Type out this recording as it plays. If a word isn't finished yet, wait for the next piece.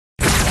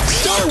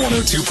Star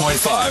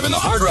 102.5 and the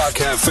Hard Rock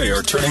Cafe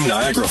are turning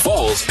Niagara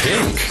Falls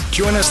pink.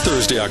 Join us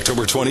Thursday,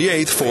 October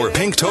 28th for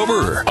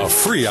Pinktober, a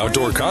free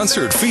outdoor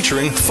concert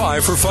featuring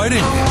Five for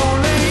Fighting.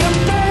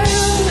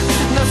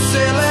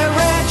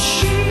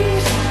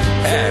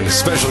 And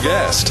special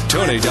guest,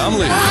 Tony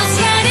Damli.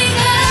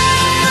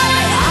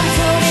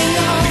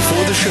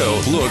 Before the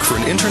show, look for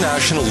an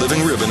international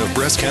living ribbon of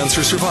breast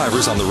cancer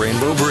survivors on the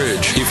Rainbow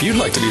Bridge. If you'd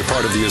like to be a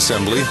part of the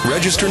assembly,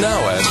 register now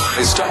at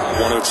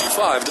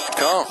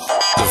star1025.com.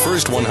 The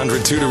first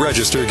 102 to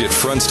register get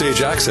front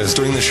stage access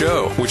during the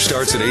show, which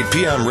starts at 8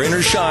 p.m. rain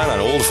or shine on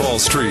Old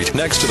Falls Street,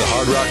 next to the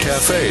Hard Rock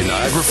Cafe,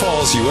 Niagara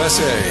Falls,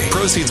 USA.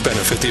 Proceeds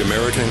benefit the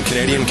American and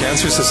Canadian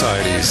Cancer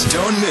Societies.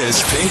 Don't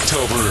miss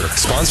Pinktober.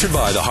 Sponsored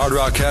by the Hard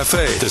Rock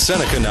Cafe, the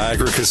Seneca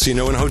Niagara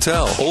Casino and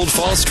Hotel, Old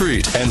Falls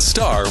Street, and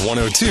Star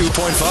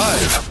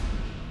 102.5.